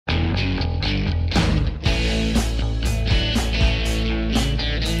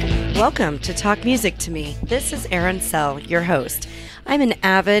Welcome to Talk Music to Me. This is Erin Sell, your host. I'm an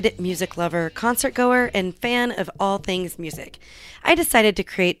avid music lover, concert goer, and fan of all things music. I decided to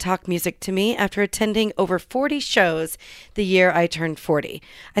create Talk Music to Me after attending over 40 shows the year I turned 40.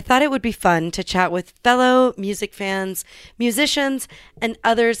 I thought it would be fun to chat with fellow music fans, musicians, and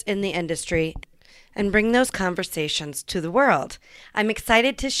others in the industry and bring those conversations to the world. I'm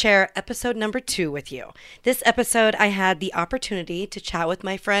excited to share episode number 2 with you. This episode, I had the opportunity to chat with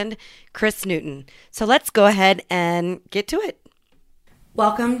my friend, Chris Newton. So let's go ahead and get to it.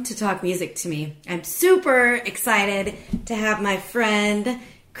 Welcome to Talk Music to Me. I'm super excited to have my friend,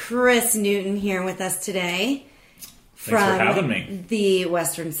 Chris Newton, here with us today. Thanks for having me. The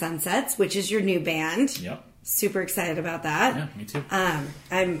Western Sunsets, which is your new band. Yep. Super excited about that. Yeah, me too.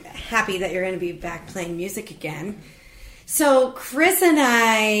 I'm happy that you're going to be back playing music again. So Chris and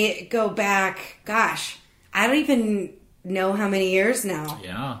I go back, gosh, I don't even know how many years now.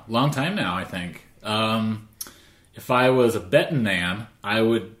 Yeah, long time now, I think. If I was a betting man, I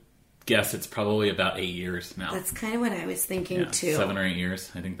would guess it's probably about 8 years now. That's kind of what I was thinking, too. 7 or 8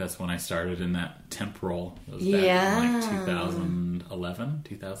 years. I think that's when I started in that temp role. It was back in like 2011,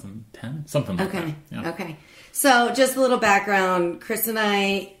 2010, something like that. Yeah. Okay. So just a little background. Chris and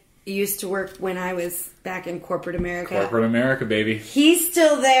I used to work when I was back in corporate America. Corporate America, baby. He's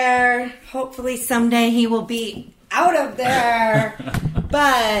still there. Hopefully someday he will be out of there.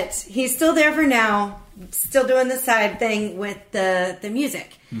 But he's still there for now. Still doing the side thing with the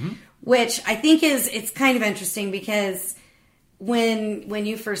music. Mm-hmm. Which I think it's kind of interesting because when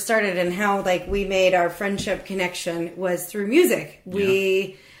you first started and how like we made our friendship connection was through music.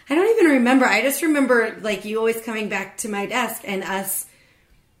 I don't even remember. I just remember like you always coming back to my desk and us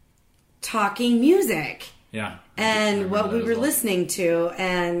talking music. Yeah. And what we were listening to,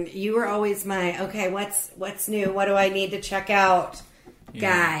 and you were always my what's new? What do I need to check out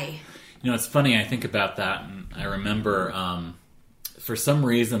guy? You know, it's funny. I think about that, and I remember for some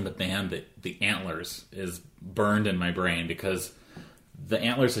reason the band the Antlers is burned in my brain because the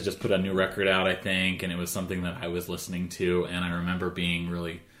Antlers had just put a new record out, I think, and it was something that I was listening to, and I remember being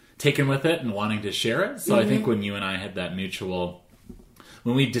really taken with it and wanting to share it. So I think when you and I had that mutual,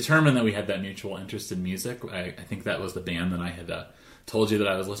 when we determined that we had that mutual interest in music, I think that was the band that I had told you that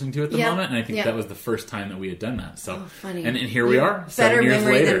I was listening to at the moment, and I think that was the first time that we had done that. So, funny. And here we are, 7 better years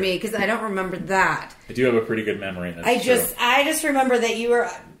memory later. than me because I don't remember that. I do have a pretty good memory. I just remember that you were.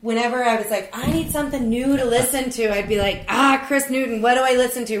 Whenever I was like, I need something new to listen to, I'd be like, Chris Newton, what do I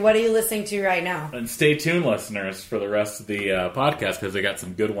listen to? What are you listening to right now? And stay tuned, listeners, for the rest of the podcast because they got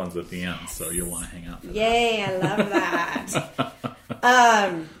some good ones at the end, so you'll want to hang out for Yay, I love that.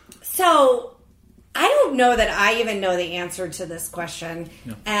 So I don't know that I even know the answer to this question.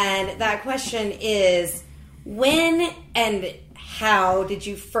 Yeah. And that question is, when and how did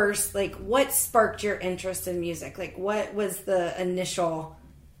you first, like, what sparked your interest in music? Like, what was the initial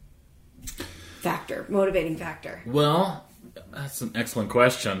motivating factor? Well, that's an excellent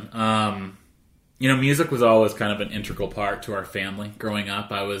question. Music was always kind of an integral part to our family. Growing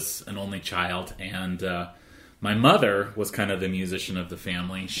up, I was an only child, and my mother was kind of the musician of the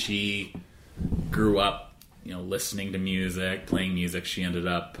family. She grew up, listening to music, playing music. She ended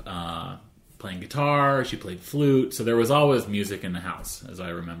up playing guitar. She played flute. So there was always music in the house, as I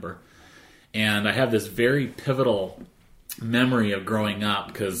remember. And I have this very pivotal memory of growing up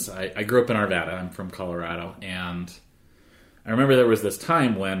because I grew up in Arvada. I'm from Colorado. And I remember there was this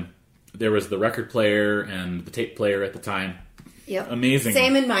time when there was the record player and the tape player at the time. Yep. Amazing.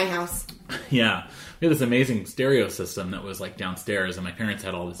 Same in my house. Yeah. We had this amazing stereo system that was like downstairs, and my parents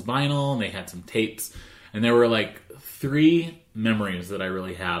had all this vinyl, and they had some tapes, and there were like 3 memories that I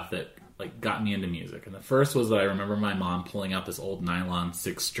really have that like got me into music. And the first was that I remember my mom pulling out this old nylon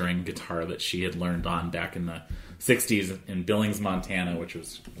 6-string guitar that she had learned on back in the 60s in Billings, Montana, which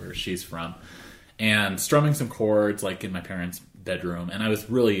was where she's from, and strumming some chords like in my parents' bedroom. And I was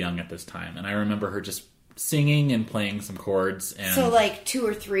really young at this time, and I remember her just singing and playing some chords. And so like 2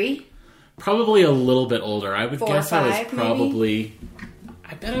 or 3? Probably a little bit older. I would 4 guess or 5, I was probably... maybe?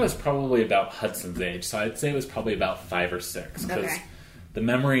 I bet I was probably about Hudson's age, so I'd say it was probably about 5 or 6. Because the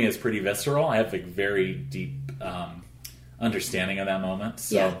memory is pretty visceral. I have a very deep understanding of that moment.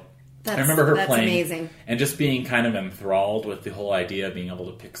 So I remember her playing amazing. And just being kind of enthralled with the whole idea of being able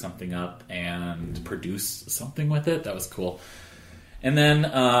to pick something up and produce something with it. That was cool. And then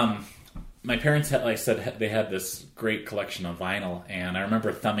my parents had, like I said, they had this great collection of vinyl, and I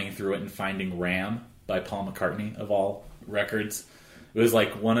remember thumbing through it and finding Ram by Paul McCartney, of all records. It was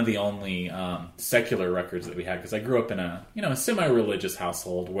like one of the only secular records that we had, because I grew up in a semi-religious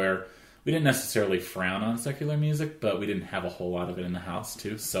household where we didn't necessarily frown on secular music, but we didn't have a whole lot of it in the house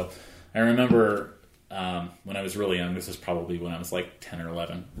too. So I remember when I was really young, this was probably when I was like 10 or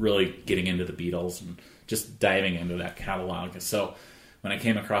 11, really getting into the Beatles and just diving into that catalog. So when I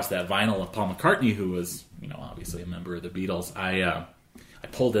came across that vinyl of Paul McCartney, who was, obviously a member of the Beatles, I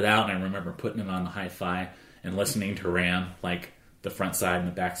pulled it out and I remember putting it on the hi-fi and listening to Ram, like the front side and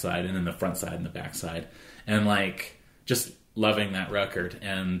the back side, and then the front side and the back side, and like just loving that record.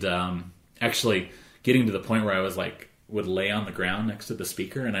 And actually getting to the point where I was like, would lay on the ground next to the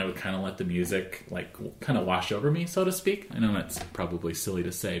speaker and I would kind of let the music like kind of wash over me, so to speak. I know that's probably silly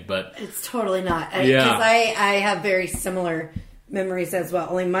to say, but it's totally not. Yeah. Because I have very similar memories as well.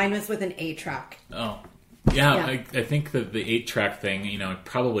 Only mine was with an 8-track. Oh, yeah. I think that the 8-track thing,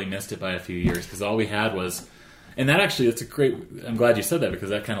 probably missed it by a few years because all we had was, and that actually, that's a great, I'm glad you said that because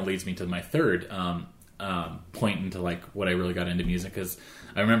that kind of leads me to my third point into like what I really got into music is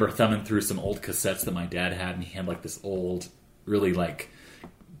I remember thumbing through some old cassettes that my dad had, and he had like this old, really like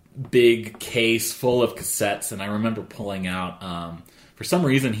big case full of cassettes, and I remember pulling out, for some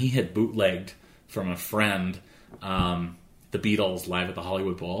reason he had bootlegged from a friend the Beatles live at the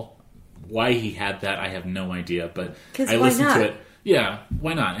Hollywood Bowl. Why he had that, I have no idea, but I listened to it. Yeah,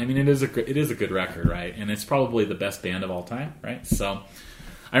 why not? I mean, it is a good record, right? And it's probably the best band of all time, right? So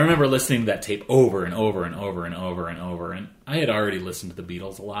I remember listening to that tape over and over and over and over and over. And I had already listened to the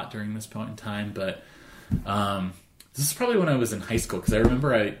Beatles a lot during this point in time, but this is probably when I was in high school because I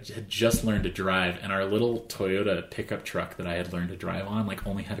remember I had just learned to drive, and our little Toyota pickup truck that I had learned to drive on like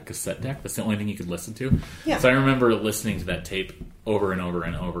only had a cassette deck. That's the only thing you could listen to. Yeah. So I remember listening to that tape over and over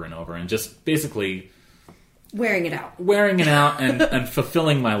and over and over, and just basically wearing it out and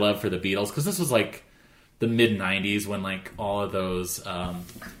fulfilling my love for the Beatles, because this was like the mid 90s when like all of those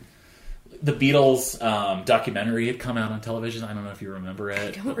the Beatles documentary had come out on television. I don't know if you remember it.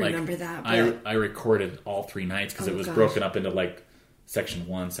 I don't remember that. I recorded all 3 nights because it was broken up into like section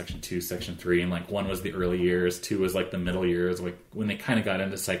 1, section 2, section 3, and like 1 was the early years, 2 was like the middle years, like when they kind of got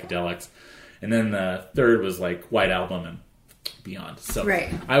into psychedelics, and then the 3rd was like White Album and beyond. So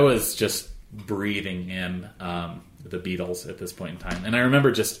right. I was just breathing in the Beatles at this point in time, and I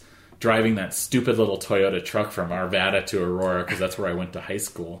remember just driving that stupid little Toyota truck from Arvada to Aurora, because that's where I went to high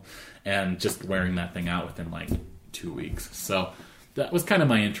school, and just wearing that thing out within like 2 weeks. So that was kind of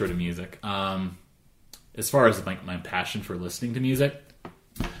my intro to music. As far as like my passion for listening to music,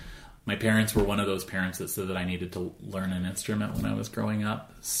 my parents were one of those parents that said that I needed to learn an instrument when I was growing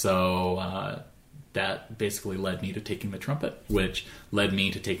up. So that basically led me to taking the trumpet, which led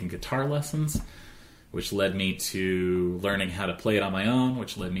me to taking guitar lessons, which led me to learning how to play it on my own,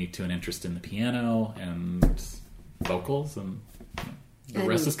 which led me to an interest in the piano and vocals, and the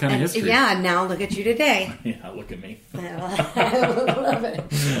rest is kind of history. Yeah, now look at you today. Yeah, look at me. I love it.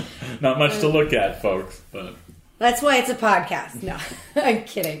 Not much to look at, folks, but that's why it's a podcast. No, I'm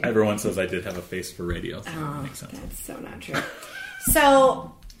kidding. Everyone says I did have a face for radio, so that makes sense. That's so not true.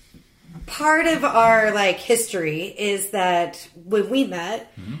 So part of our like history is that when we met,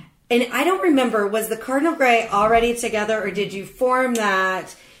 and I don't remember, was the Cardinal Grey already together, or did you form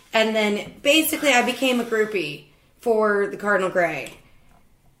that? And then basically I became a groupie for the Cardinal Grey.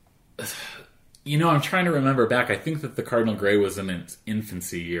 I'm trying to remember back. I think that the Cardinal Grey was in its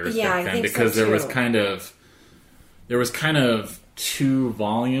infancy years back then, because there was kind of 2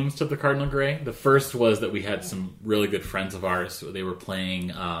 volumes to the Cardinal Grey. The first was that we had some really good friends of ours. They were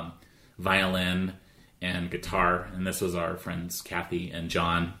playing violin and guitar, and this was our friends Kathy and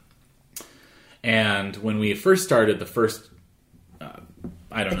John. And when we first started, the first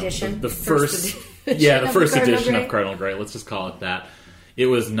edition of Cardinal Grey, let's just call it that. It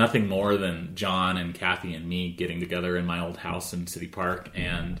was nothing more than John and Kathy and me getting together in my old house in City Park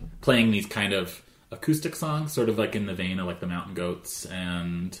and playing these kind of acoustic songs, sort of like in the vein of like the Mountain Goats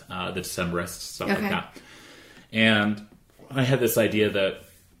and the Decemberists, stuff like that. And I had this idea that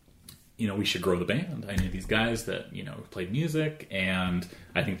we should grow the band. I knew these guys that, played music, and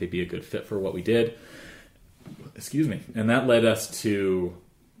I think they'd be a good fit for what we did. Excuse me. And that led us to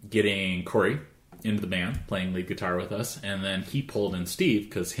getting Corey into the band, playing lead guitar with us, and then he pulled in Steve,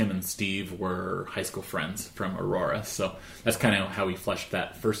 because him and Steve were high school friends from Aurora. So that's kind of how we fleshed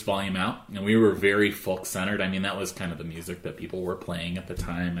that first volume out, and we were very folk-centered. I mean, that was kind of the music that people were playing at the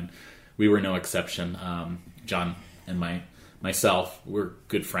time, and we were no exception. John and myself, we're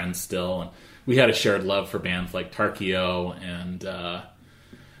good friends still, and we had a shared love for bands like Tarkio and the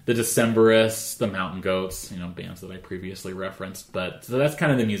Decemberists, the Mountain Goats, bands that I previously referenced. But so that's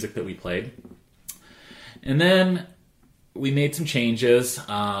kind of the music that we played. And then we made some changes.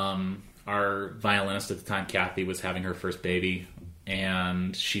 Our violinist at the time, Kathy, was having her first baby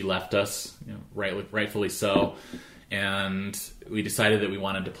and she left us, rightfully so. And we decided that we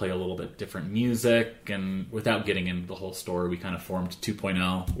wanted to play a little bit different music, and without getting into the whole story, we kind of formed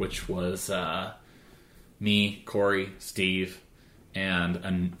 2.0, which was me, Corey, Steve,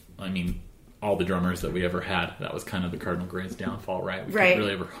 and all the drummers that we ever had. That was kind of the Cardinal Grey's downfall, right? We couldn't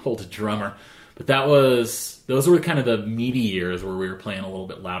really ever hold a drummer. But those were kind of the meaty years where we were playing a little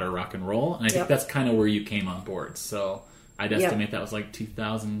bit louder rock and roll, and I think that's kind of where you came on board. So I'd estimate that was like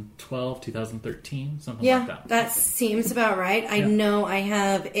 2012, 2013, something like that. Yeah, that seems about right. I know I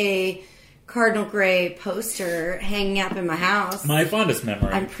have a Cardinal Grey poster hanging up in my house. My fondest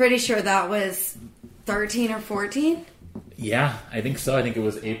memory. I'm pretty sure that was 13 or 14. Yeah, I think so. I think it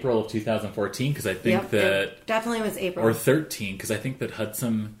was April of 2014, because I think it definitely was April. Or 13, because I think that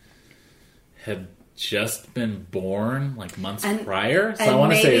Hudson had just been born like months prior. So I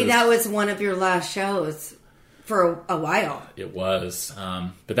want to say maybe that was one of your last shows for a while. It was.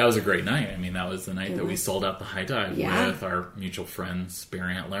 But that was a great night. I mean, that was the night that we sold out the High Dive with our mutual friends,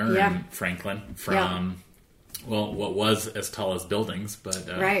 Barry Antler and Franklin from, what was As Tall as Buildings. But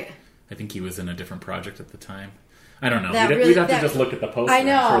I think he was in a different project at the time. I don't know. We'd have to just look at the poster. I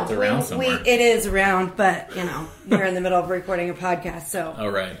know. I'm sure it's around somewhere. It is around, but, we're in the middle of recording a podcast, so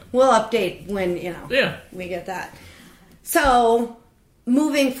we'll update when, we get that. So,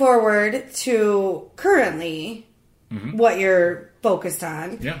 moving forward to currently what you're focused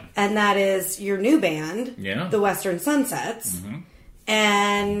on, and that is your new band, the Western Sunsets.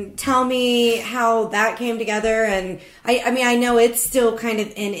 And tell me how that came together. And I know it's still kind of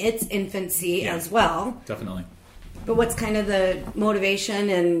in its infancy as well. Definitely. But what's kind of the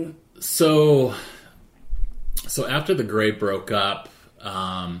motivation? And so after the Grey broke up,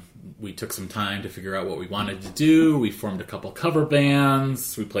 we took some time to figure out what we wanted to do. We formed a couple cover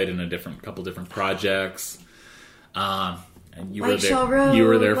bands. We played in a couple different projects. And you were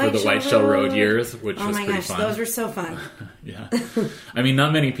there for the White Shell Road years, which was pretty fun. Those were so fun. Yeah. I mean,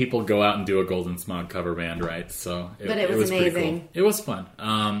 not many people go out and do a Golden Smog cover band, right? So it was amazing. Pretty cool. It was fun.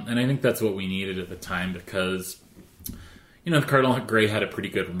 And I think that's what we needed at the time, because the Cardinal Grey had a pretty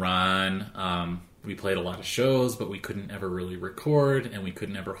good run. We played a lot of shows, but we couldn't ever really record, and we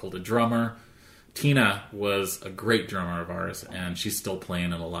couldn't ever hold a drummer. Tina was a great drummer of ours, and she's still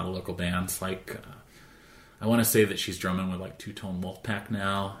playing in a lot of local bands. Like, I want to say that she's drumming with like Two Tone Wolfpack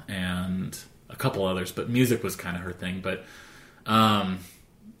now, and a couple others, but music was kind of her thing. But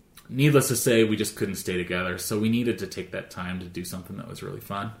needless to say, we just couldn't stay together, so we needed to take that time to do something that was really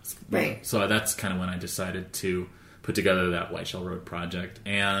fun. Right. So that's kind of when I decided to put together that White Shell Road project.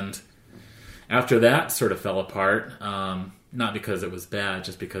 And after that sort of fell apart, not because it was bad,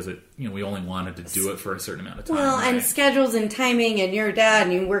 just because we only wanted to do it for a certain amount of time. Well, and schedules and timing, and you're a dad,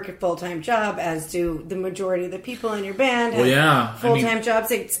 and you work a full-time job, as do the majority of the people in your band. Full-time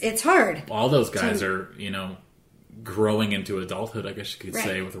jobs, it's hard. All those guys are, growing into adulthood, I guess you could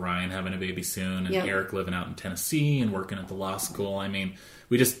say, with Ryan having a baby soon, and Eric living out in Tennessee and working at the law school. I mean,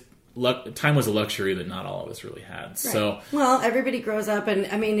 time was a luxury that not all of us really had. Right. So, well, everybody grows up, and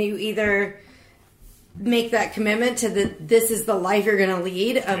you either make that commitment to this is the life you're going to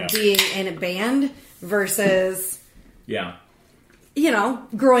lead of being in a band versus growing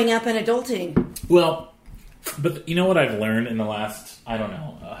up and adulting. Well, but you know what I've learned in the last, I don't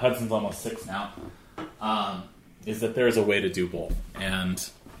know, Hudson's almost 6 now, is that there's a way to do both, and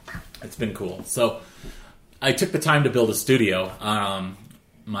it's been cool. So I took the time to build a studio.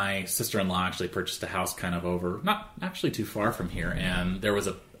 My sister-in-law actually purchased a house kind of over, not actually too far from here, and there was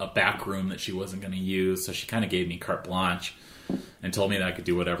a back room that she wasn't going to use, so she kind of gave me carte blanche and told me that I could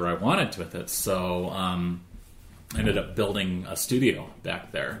do whatever I wanted with it. So I ended up building a studio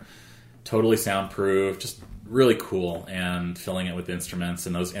back there, totally soundproof, just really cool, and filling it with instruments,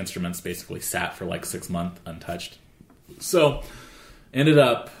 and those instruments basically sat for like 6 months untouched. So ended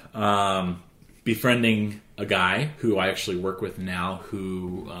up befriending a guy who I actually work with now,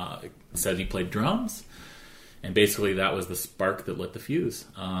 who said he played drums, and basically that was the spark that lit the fuse.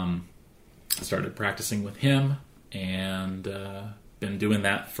 I started practicing with him, and been doing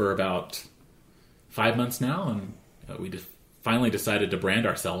that for about 5 months now, and we just finally decided to brand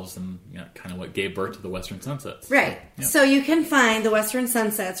ourselves, and kind of what gave birth to the Western Sunsets. Right. Yeah. So you can find the Western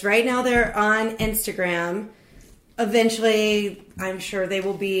Sunsets. Right now they're on Instagram. Eventually, I'm sure they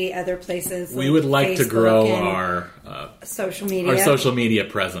will be other places. We would like to grow our social media. Our social media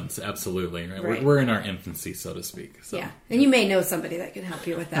presence, absolutely. Right? We're in our infancy, so to speak. So. Yeah, and you may know somebody that can help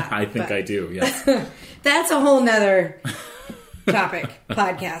you with that. I think I do, yes. That's a whole nother topic,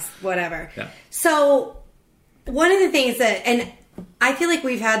 podcast, whatever. Yeah. So, one of the things that, and I feel like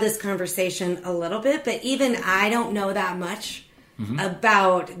we've had this conversation a little bit, but even I don't know that much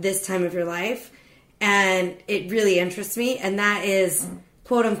about this time of your life, and it really interests me, and that is,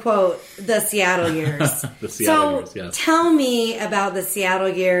 quote unquote, the Seattle years. The Seattle years, yes. Tell me about the Seattle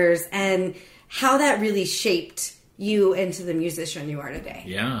years and how that really shaped you into the musician you are today.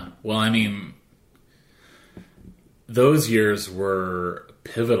 Yeah. Well, I mean, those years were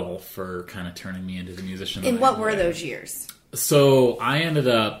pivotal for kind of turning me into the musician. And what were those years? So I ended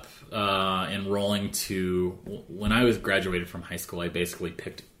up enrolling to, when I was graduated from high school, I basically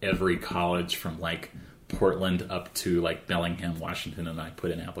picked every college from like Portland up to like Bellingham, Washington, and I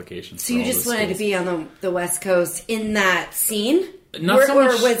put in applications. So you just wanted to be on the West Coast in that scene? Not so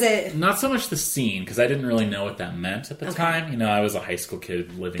much, or was it... Not so much the scene, because I didn't really know what that meant at the time. You know, I was a high school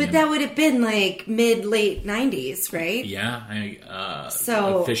kid living But that would have been like mid-late 90s, right? Yeah. I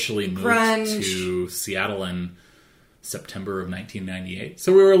so officially moved grunge. to Seattle in September of 1998.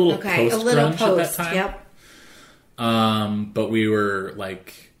 So we were a little post-grunge at that time. Yep. But we were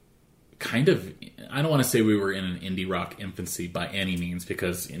like kind of... I don't want to say we were in an indie rock infancy by any means,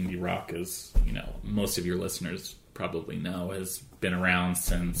 because indie rock is, you know, most of your listeners probably know, has been around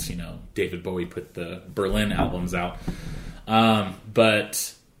since, you know, David Bowie put the Berlin albums out.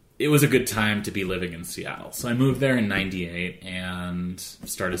 But it was a good time to be living in Seattle. So I moved there in 98 and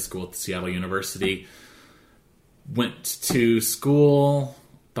started school at Seattle University. Went to school,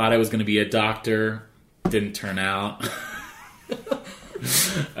 thought I was going to be a doctor, didn't turn out.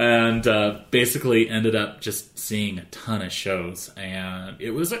 And basically ended up just seeing a ton of shows. And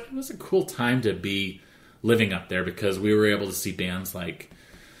it was a cool time to be living up there, because we were able to see bands like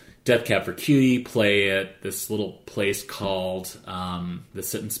Death Cab for Cutie play at this little place called the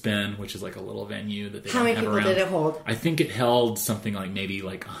Sit and Spin, which is like a little venue that they How many have people around. did it hold? I think it held something like maybe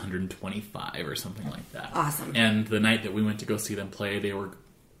like 125 or something like that. Awesome. And the night that we went to go see them play, they were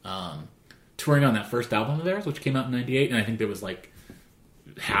touring on that first album of theirs, which came out in 98, and I think there was like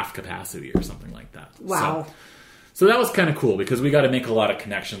half capacity or something like that. Wow. So that was kind of cool, because we got to make a lot of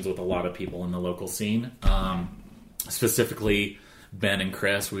connections with a lot of people in the local scene. Specifically, Ben and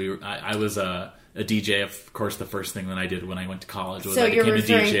Chris. I was a DJ. Of course, the first thing that I did when I went to college was so I became you're a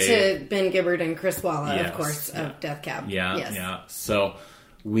referring DJ. to Ben Gibbard and Chris Walla, Yes, of course, of Death Cab. Yeah, yes. yeah. So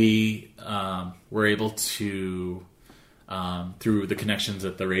we were able to, through the connections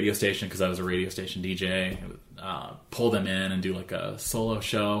at the radio station, because I was a radio station DJ, pull them in and do like a solo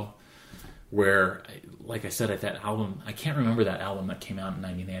show where, like I said, at that album, I can't remember that album that came out in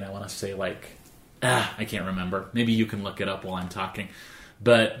 98. I want to say I can't remember. Maybe you can look it up while I'm talking.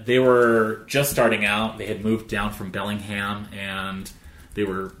 But they were just starting out. They had moved down from Bellingham, and they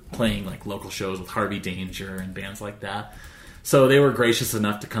were playing like local shows with Harvey Danger and bands like that. So they were gracious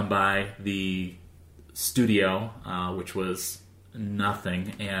enough to come by the studio, which was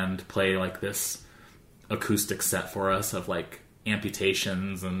nothing, and play like this acoustic set for us of like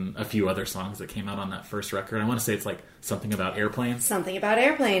Amputations and a few other songs that came out on that first record. I want to say it's like Something About Airplanes. Something About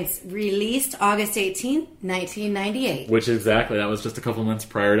Airplanes, released August 18th, 1998. Which exactly, that was just a couple months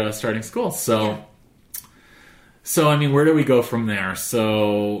prior to us starting school. So I mean, where do we go from there?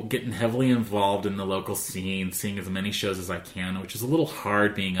 So getting heavily involved in the local scene, seeing as many shows as I can, which is a little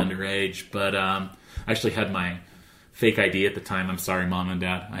hard being underage, but I actually had my fake ID at the time. I'm sorry, Mom and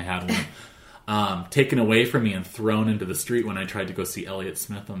Dad, I had one. Taken away from me and thrown into the street when I tried to go see Elliott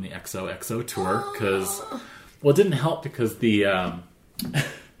Smith on the XOXO tour, because, well, it didn't help because the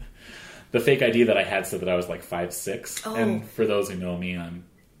fake ID that I had said that I was like 5'6", and for those who know me, I'm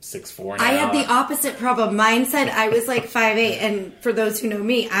 6'4" now. I had the opposite problem. Mine said I was like 5'8", and for those who know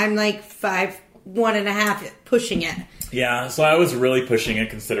me, I'm like 5'1.5", pushing it. Yeah, so I was really pushing it,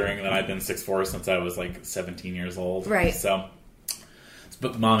 considering that I've been 6'4" since I was like 17 years old. Right. So,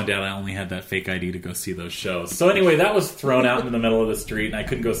 but Mom and Dad, I only had that fake ID to go see those shows. So anyway, that was thrown out into the middle of the street, and I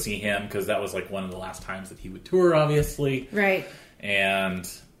couldn't go see him because that was like one of the last times that he would tour, obviously. Right. And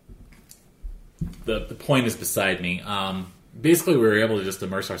the point is beside me. Basically, we were able to just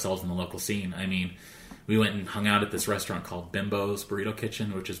immerse ourselves in the local scene. I mean, we went and hung out at this restaurant called Bimbo's Burrito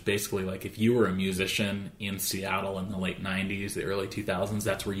Kitchen, which is basically like if you were a musician in Seattle in the late 90s, the early 2000s,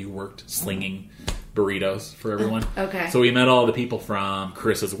 that's where you worked slinging burritos for everyone. Okay. So we met all the people from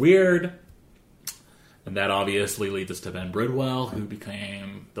Chris is Weird, and that obviously leads us to Ben Bridwell, who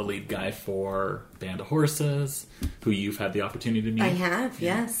became the lead guy for Band of Horses, who you've had the opportunity to meet. I have,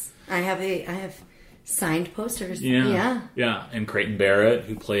 yes. I have signed posters. Yeah. And Creighton Barrett,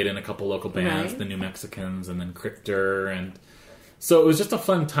 who played in a couple local bands, Right. the New Mexicans, and then Crichter. And so it was just a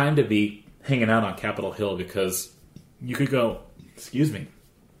fun time to be hanging out on Capitol Hill, because you could go, you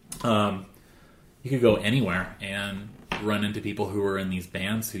could go anywhere and run into people who were in these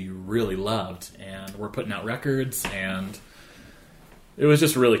bands who you really loved and were putting out records. And it was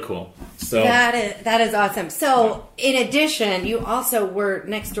just really cool. So that is awesome. So, in addition, you also were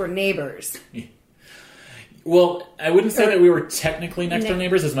next door neighbors. Well, I wouldn't say that we were technically next door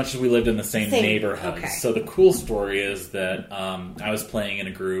neighbors as much as we lived in the same neighborhood. Okay. So the cool story is that I was playing in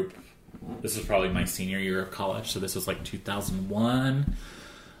a group. This was probably my senior year of college, so this was like 2001.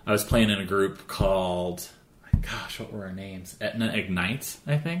 I was playing in a group called, gosh, what were our names? Etna Ignites,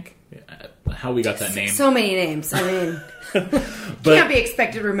 I think. How we got that name. So many names. I mean, can't be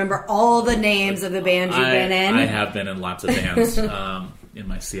expected to remember all the names of the bands you've been in. I have been in lots of bands in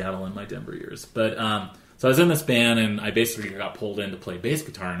my Seattle and my Denver years. But so I was in this band, and I basically got pulled in to play bass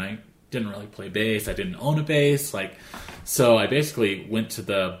guitar, and I didn't really play bass. I didn't own a bass. So I basically went to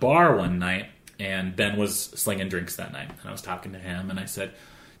the bar one night, and Ben was slinging drinks that night. And I was talking to him, and I said,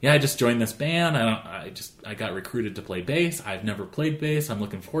 yeah, I just joined this band. I got recruited to play bass. I've never played bass. I'm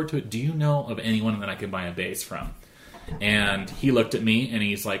looking forward to it. Do you know of anyone that I can buy a bass from? And he looked at me and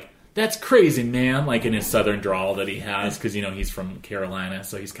he's like, that's crazy, man. Like in his southern drawl that he has, because, he's from Carolina.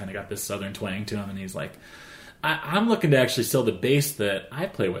 So he's kind of got this southern twang to him. And he's like, I'm looking to actually sell the bass that I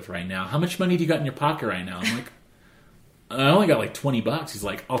play with right now. How much money do you got in your pocket right now? I'm like, I only got like $20. He's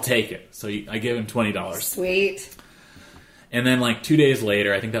like, I'll take it. So I gave him $20. Sweet. And then 2 days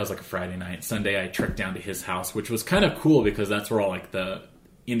later, I think that was like a Friday night, Sunday, I trekked down to his house, which was kind of cool because that's where all the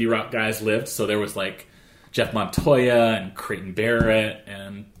indie rock guys lived. So there was Jeff Montoya and Creighton Barrett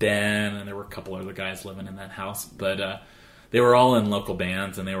and Ben, and there were a couple other guys living in that house. But they were all in local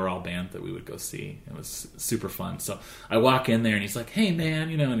bands, and they were all bands that we would go see. It was super fun. So I walk in there, and he's like, hey, man,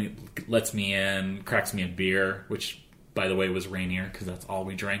 and he lets me in, cracks me a beer, which, by the way, was Rainier because that's all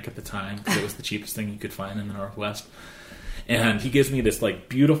we drank at the time because it was the cheapest thing you could find in the Northwest. And he gives me this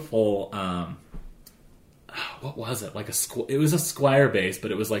beautiful, what was it? It was a Squier bass,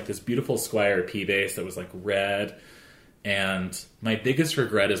 but it was this beautiful Squier P bass that was red. And my biggest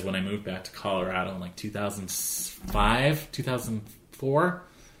regret is when I moved back to Colorado in 2005, 2004,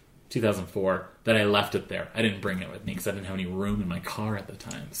 that I left it there. I didn't bring it with me because I didn't have any room in my car at the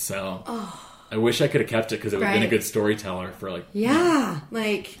time. So I wish I could have kept it because it would have been a good storyteller for Yeah.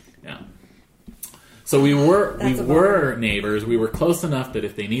 So we were neighbors. We were close enough that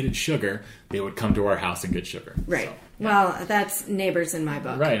if they needed sugar, they would come to our house and get sugar. Right. So, Well, that's neighbors in my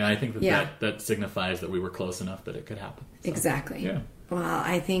book. Right, and I think that signifies that we were close enough that it could happen. So, exactly. Yeah. Well,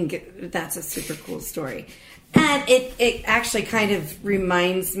 I think that's a super cool story. And it actually kind of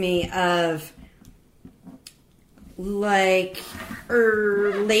reminds me of later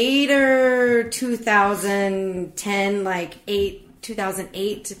 2010,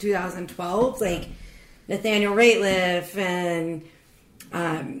 2008 to 2012, Nathaniel Rateliff and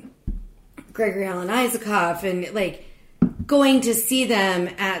Gregory Alan Isaacoff, and going to see them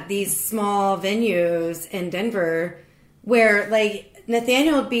at these small venues in Denver where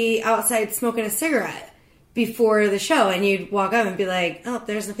Nathaniel would be outside smoking a cigarette before the show, and you'd walk up and be like, oh,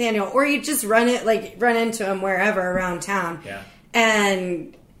 there's Nathaniel, or you'd just run into him wherever around town. Yeah.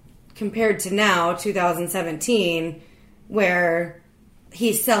 And compared to now, 2017, where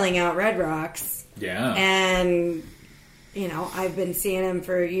he's selling out Red Rocks. Yeah. And, I've been seeing him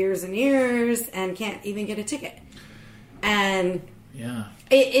for years and years and can't even get a ticket. And yeah,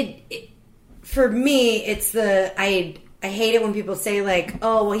 it for me, it's I hate it when people say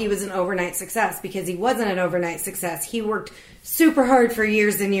oh, well, he was an overnight success, because he wasn't an overnight success. He worked super hard for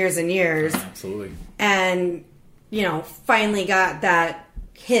years and years and years. Absolutely. And, finally got that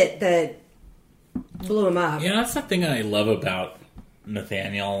hit that blew him up. Yeah, that's the thing I love about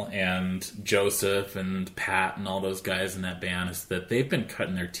Nathaniel and Joseph and Pat and all those guys in that band, is that they've been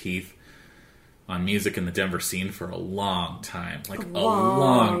cutting their teeth on music in the Denver scene for a long time. A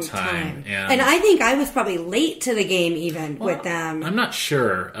long time. And I think I was probably late to the game even with them. I'm not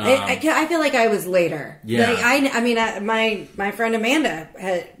sure. I feel like I was later. Yeah. My friend Amanda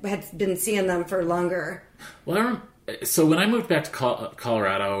had been seeing them for longer. Well, so when I moved back to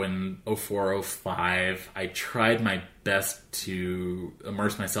Colorado in 04, 05, I tried my best to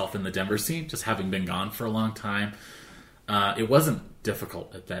immerse myself in the Denver scene, just having been gone for a long time. It wasn't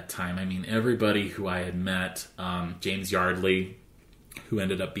difficult at that time. I mean, everybody who I had met, James Yardley, who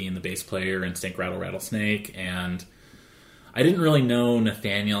ended up being the bass player in Snake Rattle Rattlesnake, and I didn't really know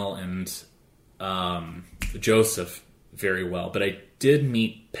Nathaniel and Joseph very well, but I did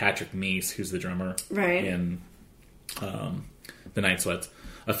meet Patrick Meese, who's the drummer in the Night Sweats,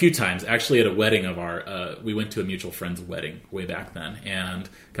 a few times. Actually, at a wedding of we went to a mutual friend's wedding way back then, and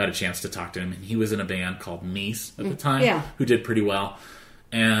got a chance to talk to him. And he was in a band called Meese at the time, who did pretty well.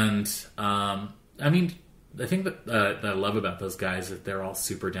 And I think that I love about those guys that they're all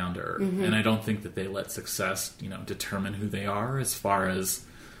super down to earth, and I don't think that they let success, determine who they are as far as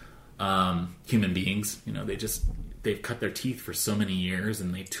human beings. They've cut their teeth for so many years,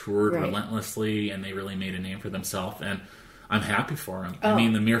 and they toured relentlessly, and they really made a name for themselves. And I'm happy for them. I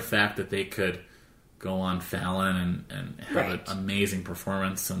mean, the mere fact that they could go on Fallon and have an amazing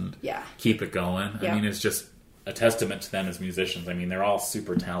performance and keep it going. I mean, it's just a testament to them as musicians. I mean, they're all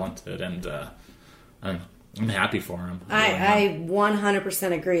super talented, and I'm happy for them. I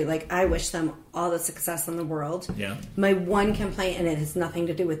 100% agree. Like, I wish them all the success in the world. Yeah. My one complaint, and it has nothing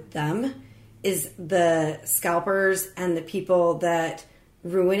to do with them, is the scalpers and the people that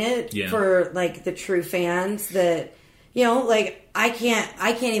ruin it for, like, the true fans that, like, I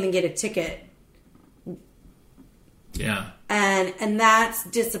can't even get a ticket. Yeah. And that's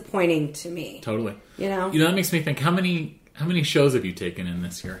disappointing to me. Totally. That makes me think, how many shows have you taken in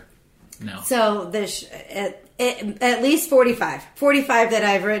this year? No. So at least 45. 45 that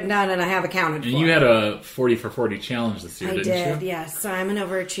I've written down and I have accounted for. And you had a 40 for 40 challenge this year, didn't you? I did, yes. So I'm an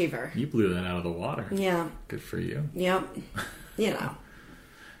overachiever. You blew that out of the water. Yeah. Good for you. Yep. Yeah,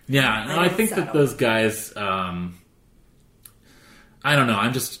 no, I think that those guys, I don't know,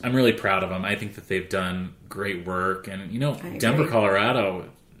 I'm really proud of them. I think that they've done great work. And, Denver, Colorado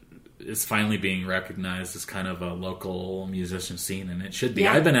is finally being recognized as kind of a local musician scene, and it should be.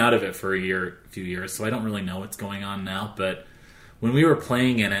 I've been out of it for a few years, so I don't really know what's going on now, but when we were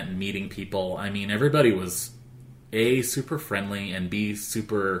playing in it and meeting people, I mean, everybody was A, super friendly, and B,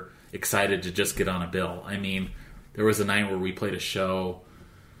 super excited to just get on a bill. I mean, there was a night where we played a show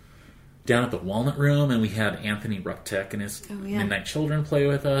down at the Walnut Room, and we had Anthony Ruptek and his Midnight Children play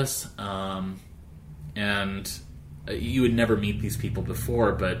with us, and you would never meet these people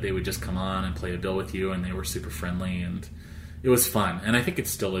before, but they would just come on and play a bill with you, and they were super friendly, and it was fun. And I think it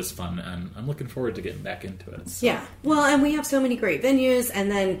still is fun, and I'm looking forward to getting back into it. So. Yeah. Well, and we have so many great venues,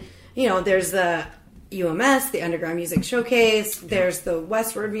 and then, there's the UMS, the Underground Music Showcase, there's the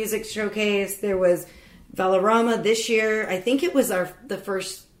Westward Music Showcase, there was Velarama this year. I think it was the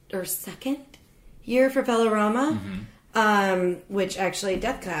first or second year for Velarama, which actually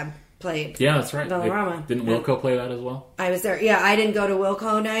Death Cab played. Yeah, that's right. Velarama. Didn't Wilco play that as well? I was there. Yeah, I didn't go to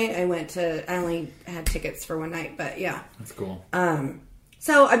Wilco night. I only had tickets for one night, but yeah. That's cool.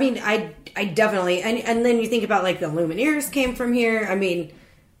 So, I mean, I definitely, and then you think about, like, the Lumineers came from here. I mean,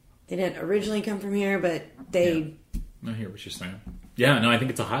 they didn't originally come from here, but they... Yeah. I hear what you're saying. Yeah, no, I think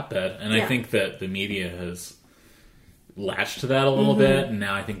it's a hotbed, and I think that the media has latched to that a little bit, and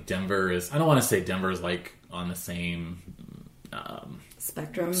now I think Denver is, I don't want to say Denver is, like, on the same...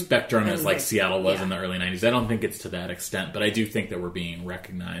 spectrum as like Seattle was in the early 90s. I don't think it's to that extent, but I do think that we're being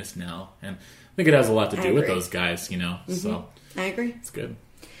recognized now, and I think it has a lot to do with those guys, so I agree. It's good.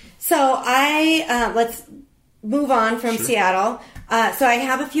 So let's move on from Seattle. So I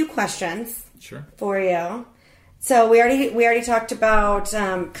have a few questions for you. So we already talked about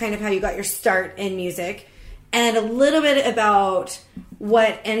kind of how you got your start in music, and a little bit about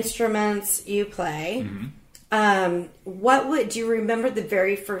what instruments you play. Do you remember the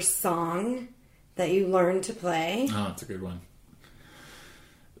very first song that you learned to play? Oh, that's a good one.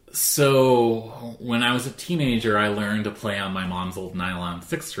 So, when I was a teenager, I learned to play on my mom's old nylon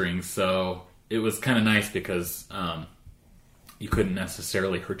 6-string, so it was kind of nice because you couldn't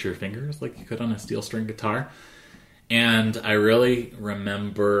necessarily hurt your fingers like you could on a steel string guitar. And I really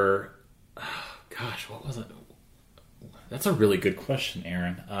remember... what was it? That's a really good question,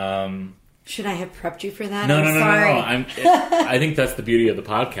 Aaron. Should I have prepped you for that? No. Sorry. I think that's the beauty of the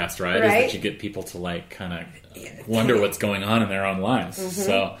podcast, right? Is that you get people to like kind of wonder what's going on in their own lives.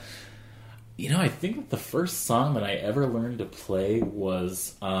 So, I think that the first song that I ever learned to play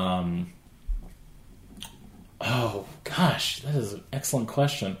was, that is an excellent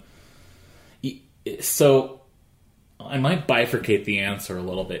question. So, I might bifurcate the answer a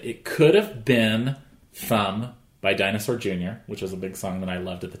little bit. It could have been Thumb by Dinosaur Jr., which was a big song that I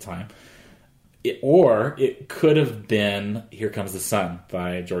loved at the time. Or it could have been Here Comes the Sun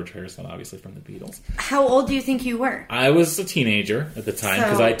by George Harrison, obviously from the Beatles. How old do you think you were? I was a teenager at the time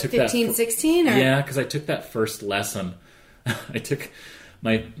because I took 15, 16? Or? Yeah, because I took that first lesson. I took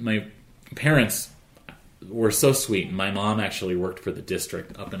my parents were so sweet. My mom actually worked for the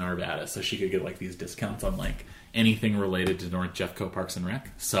district up in Arvada, so she could get like these discounts on like anything related to North Jeffco Parks and Rec.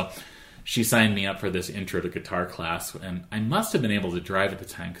 So she signed me up for this intro to guitar class, and I must have been able to drive at the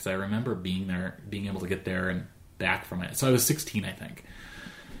time because I remember being able to get there and back from it. So I was 16, I think.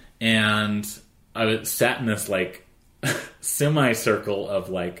 And I sat in this like semicircle of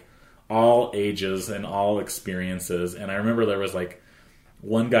like all ages and all experiences. And I remember there was like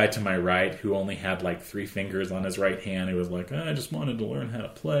one guy to my right who only had like 3 fingers on his right hand. He was like, I just wanted to learn how to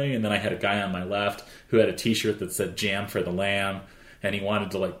play. And then I had a guy on my left who had a t-shirt that said Jam for the Lamb. And he wanted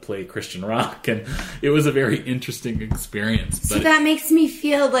to like play Christian rock. And it was a very interesting experience. So that makes me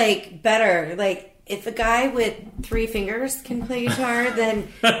feel like better. Like, if a guy with 3 fingers can play guitar, then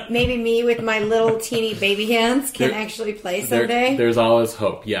maybe me with my little teeny baby hands can actually play someday. There's always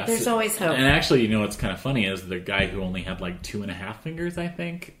hope, yes. There's always hope. And actually, you know what's kind of funny is the guy who only had like 2.5 fingers, I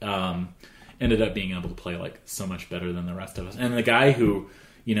think, ended up being able to play like so much better than the rest of us. And the guy who,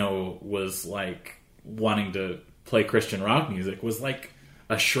 you know, was like wanting to play Christian rock music was like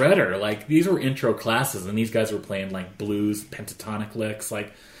a shredder. Like, these were intro classes, and these guys were playing like blues, pentatonic licks,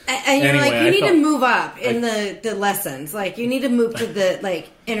 like... And you're like, you need to move up in the lessons. Like, you need to move to the, like,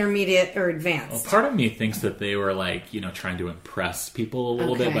 intermediate or advanced. Well, part of me thinks that they were, like, you know, trying to impress people a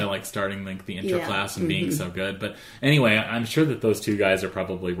little bit by, like, starting, like, the intro class and being so good. But anyway, I'm sure that those 2 guys are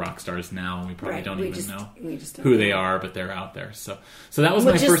probably rock stars now, and we probably don't even know who they are, but they're out there. So that was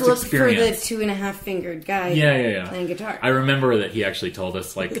my first experience. For the 2.5-fingered guy playing guitar. I remember that he actually told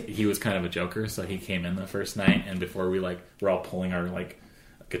us, like, he was kind of a joker, so he came in the first night, and before we, like, we're all pulling our, like,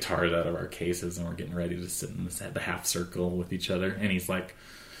 guitars out of our cases and we're getting ready to sit in the half circle with each other, and he's like,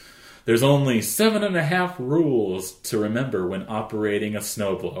 there's only 7.5 rules to remember when operating a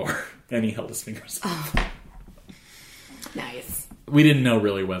snowblower. And he held his fingers up. Oh. Nice. We didn't know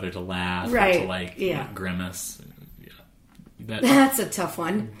really whether to laugh or to like grimace. That's a tough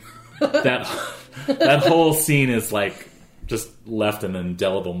one. that whole scene is like just left an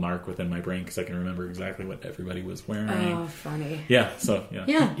indelible mark within my brain because I can remember exactly what everybody was wearing. Oh, funny. Yeah, so, yeah.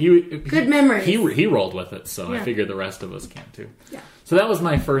 Yeah, good memories. He rolled with it, so I figured the rest of us can, too. Yeah. So that was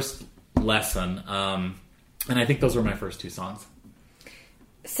my first lesson, and I think those were my first 2 songs.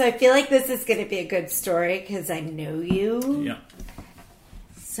 So I feel like this is going to be a good story because I know you. Yeah.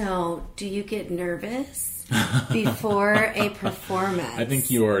 So, do you get nervous before a performance? I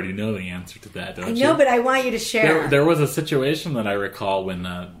think you already know the answer to that, don't you? I know, but I want you to share. There was a situation that I recall when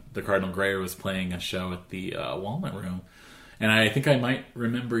the Cardinal Greyer was playing a show at the Walnut Room, and I think I might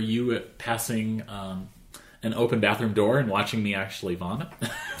remember you passing an open bathroom door and watching me actually vomit.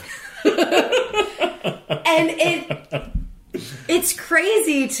 And it's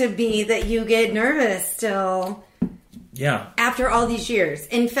crazy to me that you get nervous still. Yeah. After all these years.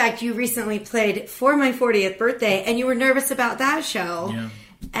 In fact, you recently played for my 40th birthday, and you were nervous about that show. Yeah.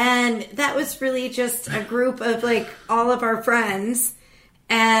 And that was really just a group of, like, all of our friends.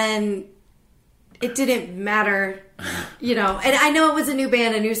 And it didn't matter, you know. And I know it was a new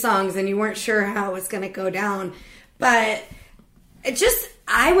band and new songs, and you weren't sure how it was going to go down. But it just,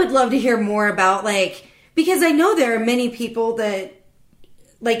 I would love to hear more about, like, because I know there are many people that,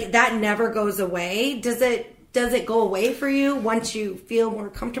 like, that never goes away. Does it go away for you once you feel more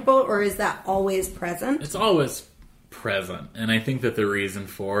comfortable, or is that always present? It's always present, and I think that the reason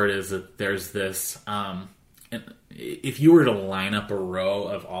for it is that there's this, if you were to line up a row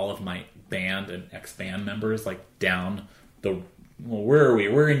of all of my band and ex-band members, like down where are we?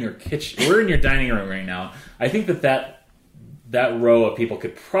 We're in your kitchen, we're in your dining room right now. I think that row of people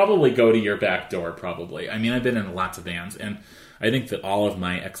could probably go to your back door, probably. I mean, I've been in lots of bands, and I think that all of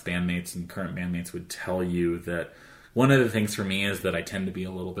my ex-bandmates and current bandmates would tell you that one of the things for me is that I tend to be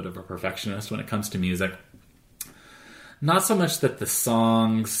a little bit of a perfectionist when it comes to music. Not so much that the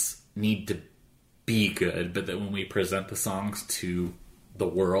songs need to be good, but that when we present the songs to the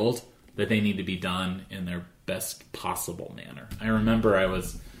world, that they need to be done in their best possible manner. I remember I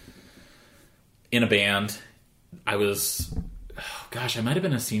was in a band. I might have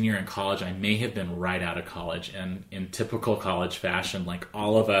been a senior in college. I may have been right out of college. And in typical college fashion, like,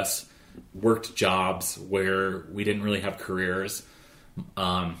 all of us worked jobs where we didn't really have careers.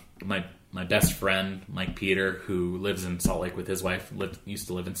 My best friend, Mike Peter, who lives in Salt Lake with his wife, used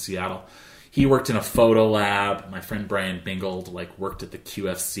to live in Seattle. He worked in a photo lab. My friend Brian Bingold, like, worked at the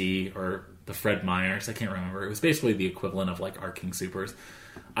QFC or the Fred Meyers. I can't remember. It was basically the equivalent of, like, our King Soopers.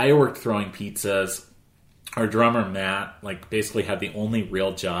 I worked throwing pizzas. Our drummer, Matt, like, basically had the only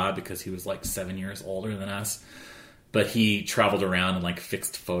real job because he was, like, 7 years older than us. But he traveled around and, like,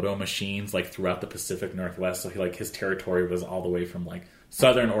 fixed photo machines, like, throughout the Pacific Northwest. So he, like, his territory was all the way from, like,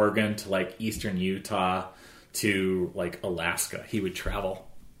 southern Oregon to, like, eastern Utah to, like, Alaska. He would travel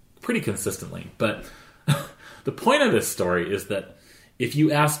pretty consistently. But the point of this story is that if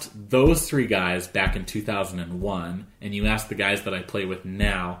you asked those 3 guys back in 2001 and you asked the guys that I play with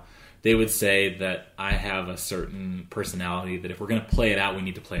now, they would say that I have a certain personality that if we're going to play it out, we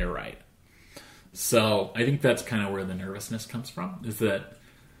need to play it right. So I think that's kind of where the nervousness comes from, is that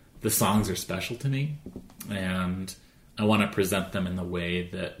the songs are special to me. And I want to present them in the way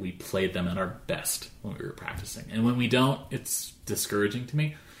that we played them at our best when we were practicing. And when we don't, it's discouraging to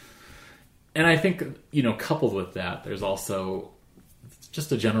me. And I think, coupled with that, there's also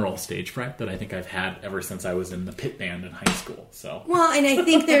just a general stage fright that I think I've had ever since I was in the pit band in high school. So, well, and I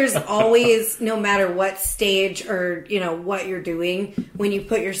think there's always, no matter what stage or, what you're doing, when you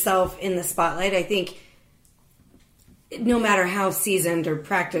put yourself in the spotlight, I think no matter how seasoned or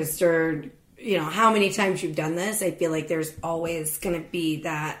practiced or, how many times you've done this, I feel like there's always going to be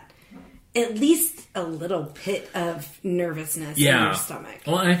that, at least a little pit of nervousness in your stomach.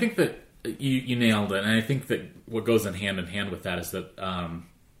 Well, and I think that you nailed it. And I think that what goes in hand with that is that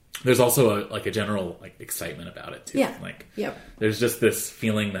there's also a general excitement about it too. Yeah. There's just this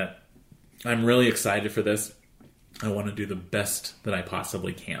feeling that I'm really excited for this. I want to do the best that I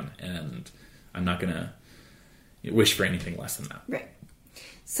possibly can, and I'm not going to wish for anything less than that. Right.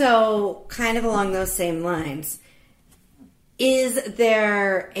 So, kind of along those same lines, is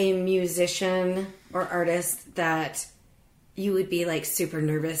there a musician or artist that you would be super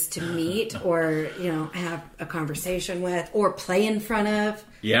nervous to meet or, have a conversation with or play in front of?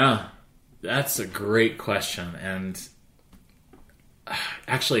 Yeah, that's a great question. And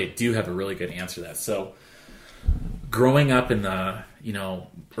actually, I do have a really good answer to that. So, growing up in the,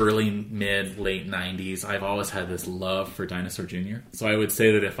 early, mid, late 90s, I've always had this love for Dinosaur Jr. So I would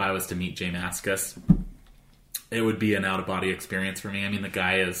say that if I was to meet Jay Mascis, it would be an out-of-body experience for me. I mean, the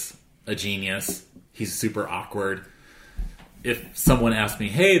guy is a genius. He's super awkward. If someone asked me,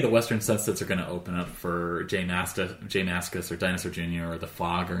 hey, the Western Sunsets are going to open up for Jay Mascis or Dinosaur Jr. or The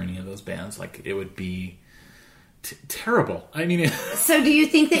Fog or any of those bands, it would be terrible. I mean, so do you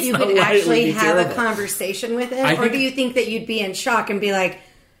think that you could actually have a conversation with him, or do you think that you'd be in shock and be like,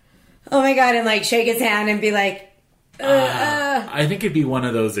 "Oh my god," and shake his hand and be like, I think it'd be one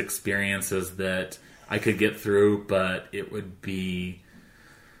of those experiences that I could get through, but it would be,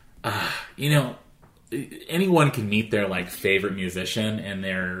 anyone can meet their favorite musician and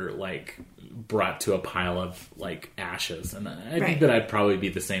they're brought to a pile of ashes, and I think that I'd probably be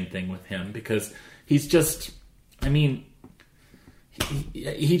the same thing with him because he's just. I mean,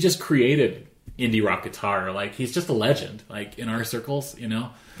 he just created indie rock guitar. He's just a legend, in our circles,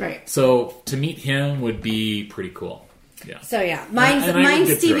 Right. So to meet him would be pretty cool. Yeah. So yeah,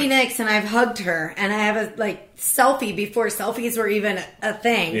 mine's Stevie Nicks, and I've hugged her, and I have a selfie before selfies were even a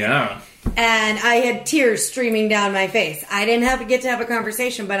thing. Yeah. And I had tears streaming down my face. I didn't get to have a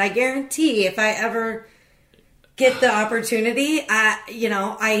conversation, but I guarantee if I ever get the opportunity,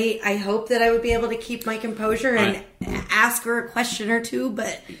 I hope that I would be able to keep my composure and ask her a question or two,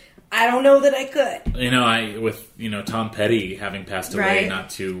 but I don't know that I could. With Tom Petty having passed away not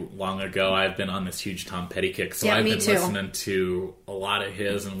too long ago, I've been on this huge Tom Petty kick, so I've been listening to a lot of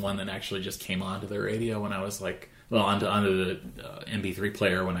his, and one that actually just came onto the radio when I was onto the MP3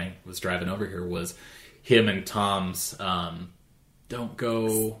 player when I was driving over here was him and Tom's Don't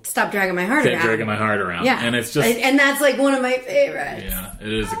Go... Stop Dragging My Heart Around. Dragging My Heart Around. Yeah. And it's just... And that's one of my favorites. Yeah,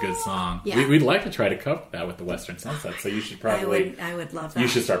 it is a good song. Yeah. We'd like to try to cover that with the Western Sunset, so you should probably... I would love that. You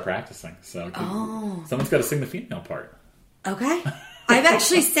should start practicing. Someone's got to sing the female part. Okay. I've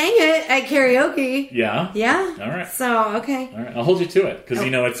actually sang it at karaoke. Yeah? Yeah. All right. So, okay. All right. I'll hold you to it, because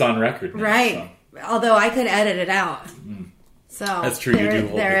it's on record now, right. So. Although I could edit it out. So that's true. You do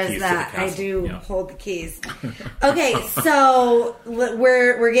hold the keys that. To the castle. I do hold the keys. Okay, so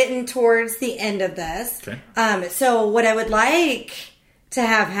we're getting towards the end of this. Okay. So what I would like to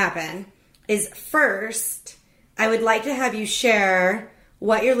have happen is first, I would like to have you share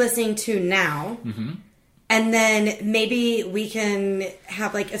what you're listening to now, and then maybe we can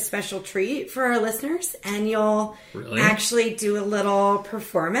have a special treat for our listeners, and you'll actually do a little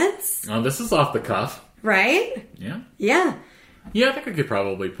performance. Oh, this is off the cuff, right? Yeah. Yeah. Yeah, I think we could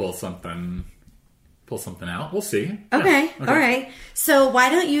probably pull something out. We'll see. Okay. Yeah. All right. So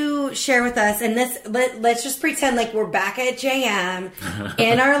why don't you share with us, and let's just pretend we're back at JM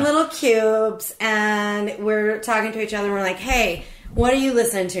in our little cubes, and we're talking to each other, and we're like, hey, what are you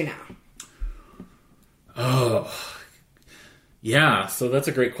listening to now? Oh, yeah. So that's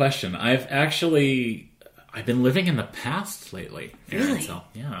a great question. I've been living in the past lately. Really? So,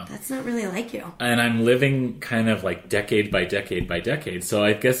 yeah. That's not really like you. And I'm living kind of decade by decade by decade. So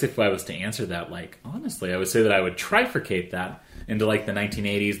I guess if I was to answer that, honestly, I would say that I would trifurcate that into the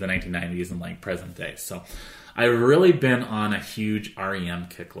 1980s, the 1990s, and present day. So I've really been on a huge REM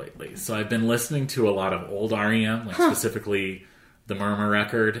kick lately. So I've been listening to a lot of old REM, specifically the Murmur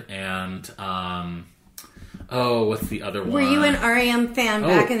record and... what's the other one? Were you an REM fan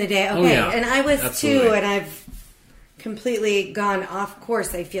back in the day? Okay, yeah. and I was Absolutely. too, and I've completely gone off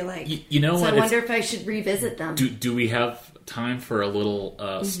course, I feel like. You know so what? I wonder if I should revisit them. Do we have time for a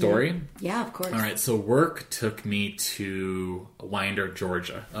little story? Yeah, of course. All right, so work took me to Winder,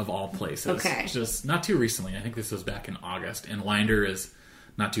 Georgia, of all places. Okay. Just not too recently. I think this was back in August. And Winder is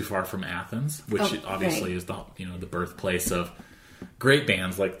not too far from Athens, which obviously is the birthplace of great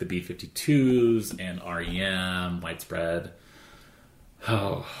bands like the B-52s and REM, Widespread.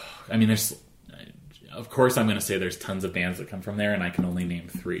 Oh, I mean, of course I'm going to say there's tons of bands that come from there, and I can only name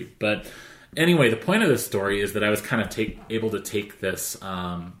 3. But anyway, the point of this story is that I was kind of able to take this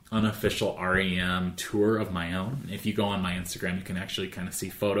unofficial REM tour of my own. If you go on my Instagram, you can actually kind of see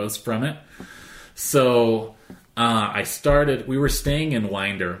photos from it. So we were staying in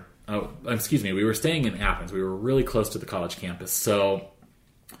Winder. We were staying in Athens. We were really close to the college campus. So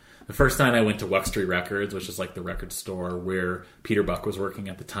the first night I went to Wuxtree Records, which is like the record store where Peter Buck was working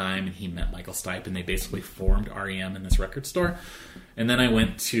at the time, and he met Michael Stipe, and they basically formed REM in this record store. And then I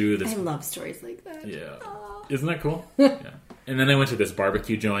went to this... I love stories like that. Yeah. Aww. Isn't that cool? Yeah. And then I went to this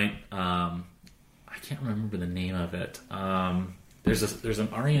barbecue joint. I can't remember the name of it. There's an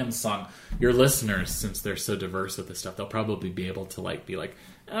REM song. Your listeners, since they're so diverse with this stuff, they'll probably be able to be like,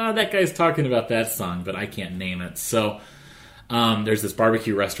 oh, that guy's talking about that song, but I can't name it. So there's this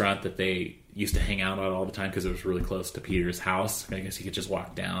barbecue restaurant that they used to hang out at all the time because it was really close to Peter's house. I guess you could just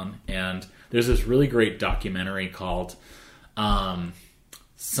walk down. And there's this really great documentary called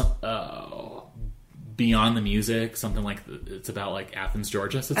Beyond the Music, something like it's about like Athens,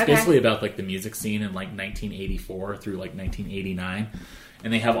 Georgia. So it's basically about like the music scene in like 1984 through like 1989,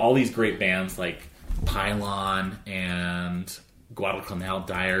 and they have all these great bands like Pylon and Guadalcanal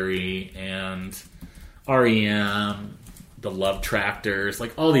Diary and REM, the Love Tractors,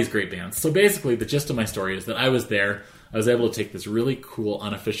 like all these great bands. So basically, the gist of my story is that I was there. I was able to take this really cool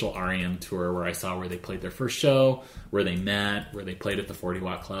unofficial REM tour where I saw where they played their first show, where they met, where they played at the 40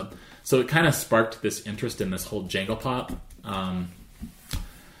 Watt Club. So it kind of sparked this interest in this whole jangle pop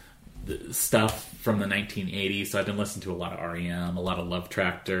stuff from the 1980s. So I've been listening to a lot of REM, a lot of Love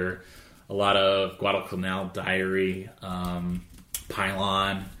Tractor, a lot of Guadalcanal Diary,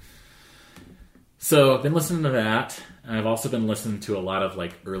 Pylon. So I've been listening to that. And I've also been listening to a lot of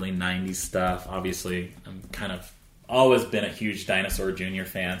like early 90s stuff. Obviously, I'm kind of always been a huge Dinosaur Jr.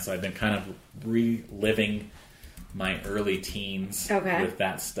 fan, so I've been kind of reliving my early teens with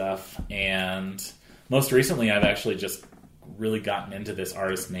that stuff. And most recently, I've actually just really gotten into this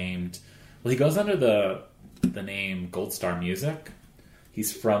artist named... Well, he goes under the name Gold Star Music.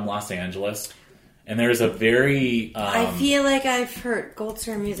 He's from Los Angeles. And there's a very... I feel like I've heard Gold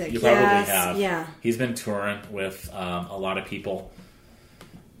Star Music. You probably have. Yeah. He's been touring with a lot of people.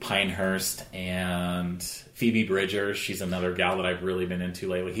 Pinehurst and Phoebe Bridgers. She's another gal that I've really been into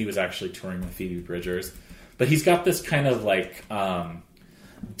lately. He was actually touring with Phoebe Bridgers. But he's got this kind of like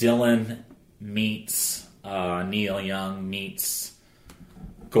Dylan meets Neil Young meets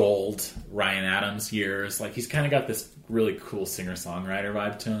Gold, Ryan Adams years. Like he's kind of got this really cool singer-songwriter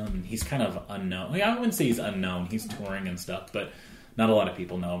vibe to him. And he's kind of unknown. I wouldn't say he's unknown. He's touring and stuff, but not a lot of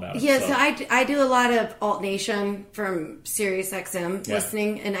people know about it. Yeah, so I do a lot of Alt Nation from Sirius XM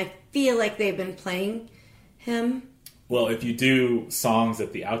listening, and I feel like they've been playing him. Well, if you do songs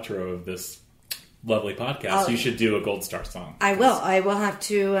at the outro of this lovely podcast, you should do a Gold Star song. I will. I will have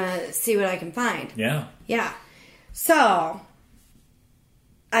to see what I can find. Yeah. Yeah. So,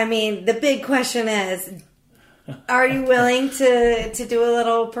 I mean, the big question is, are you willing to do a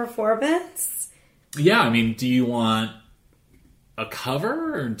little performance? Yeah, I mean, do you want a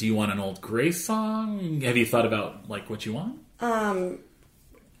cover, or do you want an old Grace song? Have you thought about like what you want?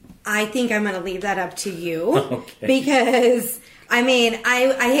 I think I'm going to leave that up to you because I mean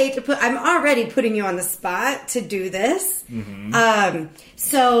I hate to I'm already putting you on the spot to do this. Mm-hmm.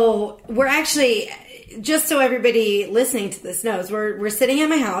 So we're actually, just so everybody listening to this knows, we're sitting at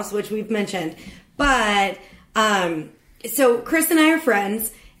my house, which we've mentioned, but so Chris and I are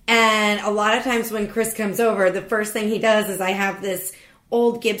friends. And a lot of times when Chris comes over, the first thing he does is I have this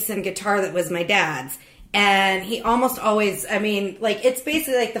old Gibson guitar that was my dad's. And he almost always, I mean, like, it's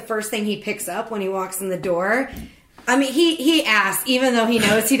basically like the first thing he picks up when he walks in the door. I mean, he asks, even though he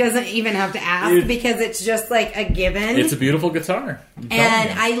knows he doesn't even have to ask, because it's just like a given. It's a beautiful guitar.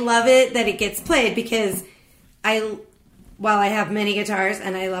 And I love it that it gets played because while I have many guitars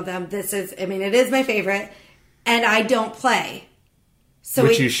and I love them, it is my favorite. And I don't play. So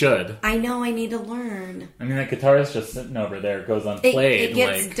Which you should. I know, I need to learn. I mean, that guitar is just sitting over there. It goes unplayed. It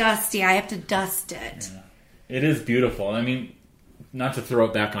gets dusty. I have to dust it. Yeah. It is beautiful. I mean, not to throw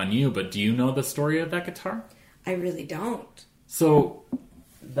it back on you, but do you know the story of that guitar? I really don't. So,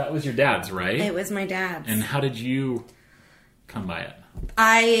 That was your dad's, right? It was my dad's. And how did you come by it?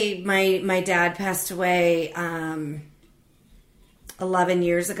 My dad passed away 11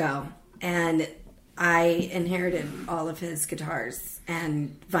 years ago, and I inherited all of his guitars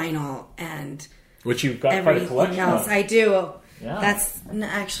and vinyl and which you've got quite a collection else. of. I do. Yeah. That's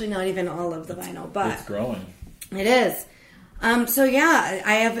actually not even all of the vinyl, but it's growing. It is. So yeah,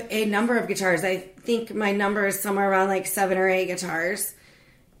 I have a number of guitars. I think my number is somewhere around like 7 or 8 guitars.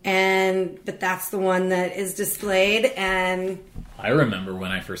 But that's the one that is displayed, and I remember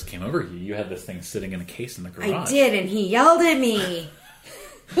when I first came over here, you had this thing sitting in a case in the garage. I did, and he yelled at me.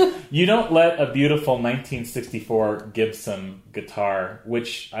 You don't let a beautiful 1964 Gibson guitar,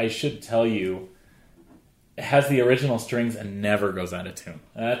 which I should tell you has the original strings and never goes out of tune.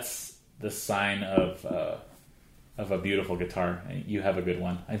 That's the sign of a beautiful guitar. You have a good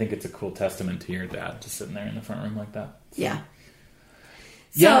one. I think it's a cool testament to your dad, just sitting there in the front room like that. So. Yeah.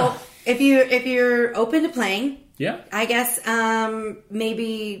 So if you're open to playing, yeah, I guess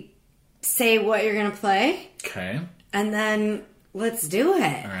maybe say what you're gonna play. Okay. And then let's do it.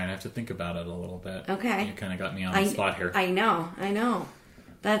 All right, I have to think about it a little bit. Okay. You kind of got me on the spot here. I know.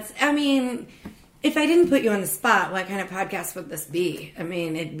 If I didn't put you on the spot, what kind of podcast would this be? I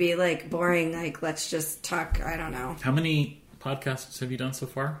mean, it'd be like boring, like let's just talk, I don't know. How many podcasts have you done so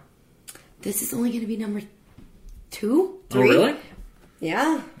far? This is only going to be number 2, 3. Oh, really?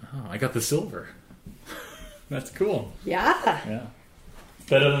 Yeah. Oh, I got the silver. That's cool. Yeah. Yeah.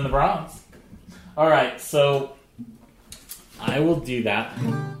 Better than the bronze. All right, so I will do that.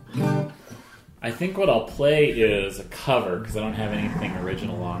 I think what I'll play is a cover, because I don't have anything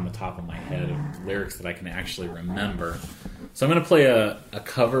original on the top of my head of lyrics that I can actually remember. So I'm going to play a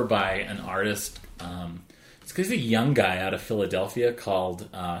cover by an artist. He's a young guy out of Philadelphia called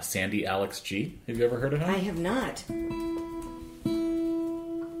Sandy Alex G. Have you ever heard of him? I have not.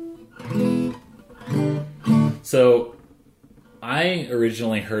 So I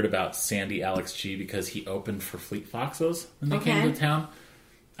originally heard about Sandy Alex G because he opened for Fleet Foxes when they came to town.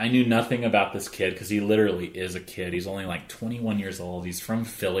 I knew nothing about this kid because he literally is a kid. He's only like 21 years old. He's from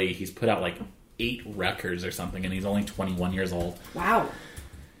Philly. He's put out like 8 records or something, and he's only 21 years old. Wow.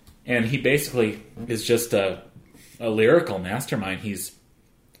 And he basically is just a lyrical mastermind. He's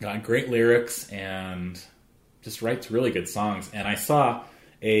got great lyrics and just writes really good songs. And I saw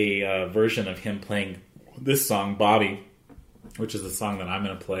a version of him playing this song, Bobby, which is the song that I'm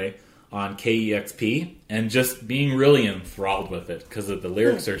going to play, on KEXP, and just being really enthralled with it because the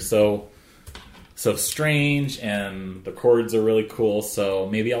lyrics are so strange and the chords are really cool. So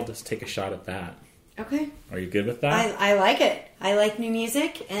maybe I'll just take a shot at that. Okay. Are you good with that? I like it. I like new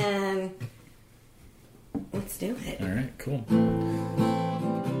music, and let's do it. All right, cool.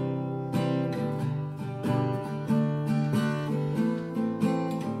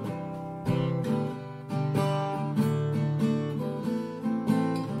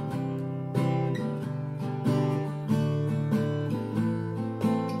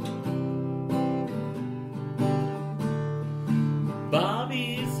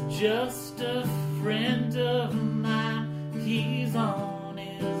 Bobby's just a friend of mine. He's on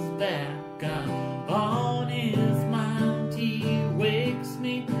his back, I'm on his mind. He wakes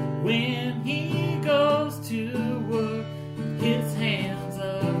me when he goes to work. His hands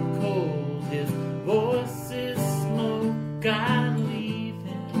are cold, his voice is smoke. I'd leave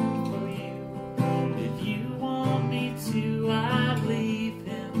him for you. If you want me to, I'd leave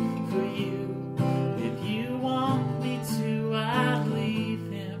him for you. If you want me to, I'd leave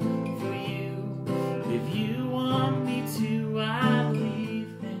him for you. If you want me to, I'd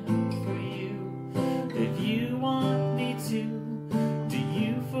leave him for you. If you want me to, do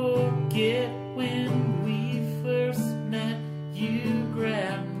you forget when we first met? You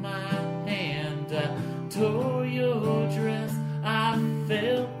grabbed my hand, I tore your dress. I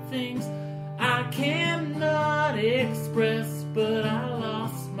felt things I cannot express, but I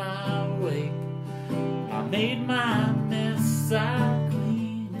lost my way. I made my mess, I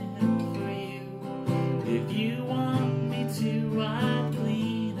clean it for you. If you want me to, I'll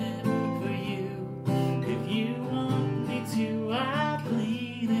clean it for you. If you want me to, I'll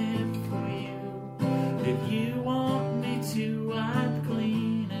clean it for you. If you want me to, I'll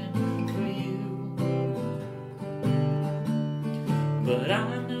clean it for you. But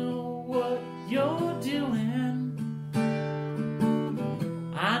I know what you're doing.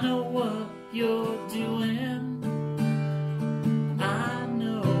 I know what you're doing. I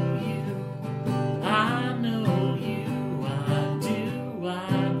know you. I know you. I do. I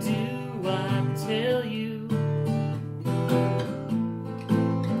tell you.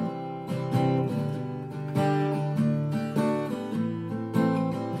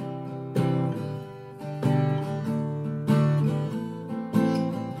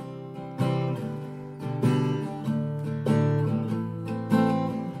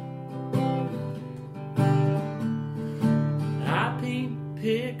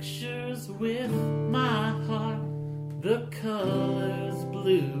 with my heart. The colors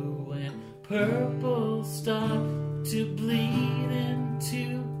blue and purple start to bleed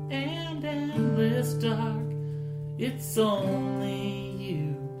into an endless dark. It's only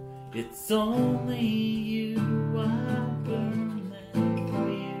you, it's only you. I burn them for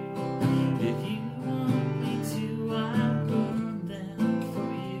you. If you want me to, I burn them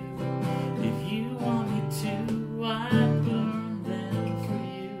for you. If you want me to, I burn them for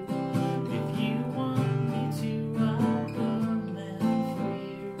you. If you want me to, I burn them for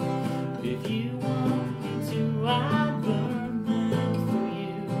you. If you want me to, I burn them for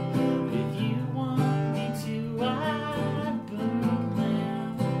you. If you want me to, I burn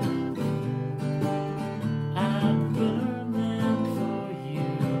them. I burn them for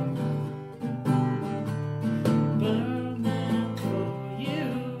you. Burn them for you.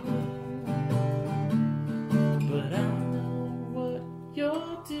 But I know what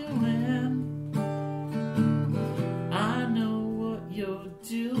you're doing. I know what you're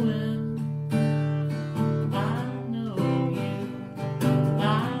doing. I know you. I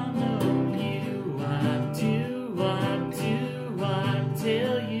know you. I do. I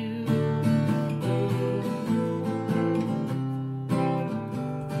tell you.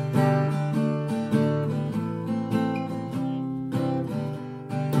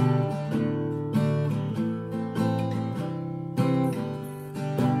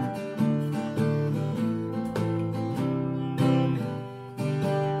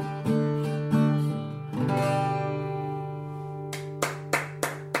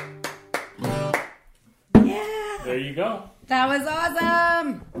 Yeah. There you go. That was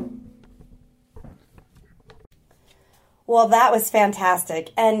awesome. Well, that was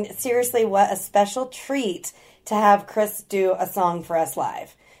fantastic. And seriously, what a special treat to have Chris do a song for us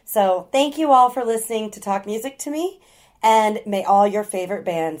live. So thank you all for listening to Talk Music to Me, and may all your favorite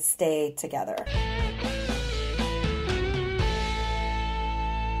bands stay together.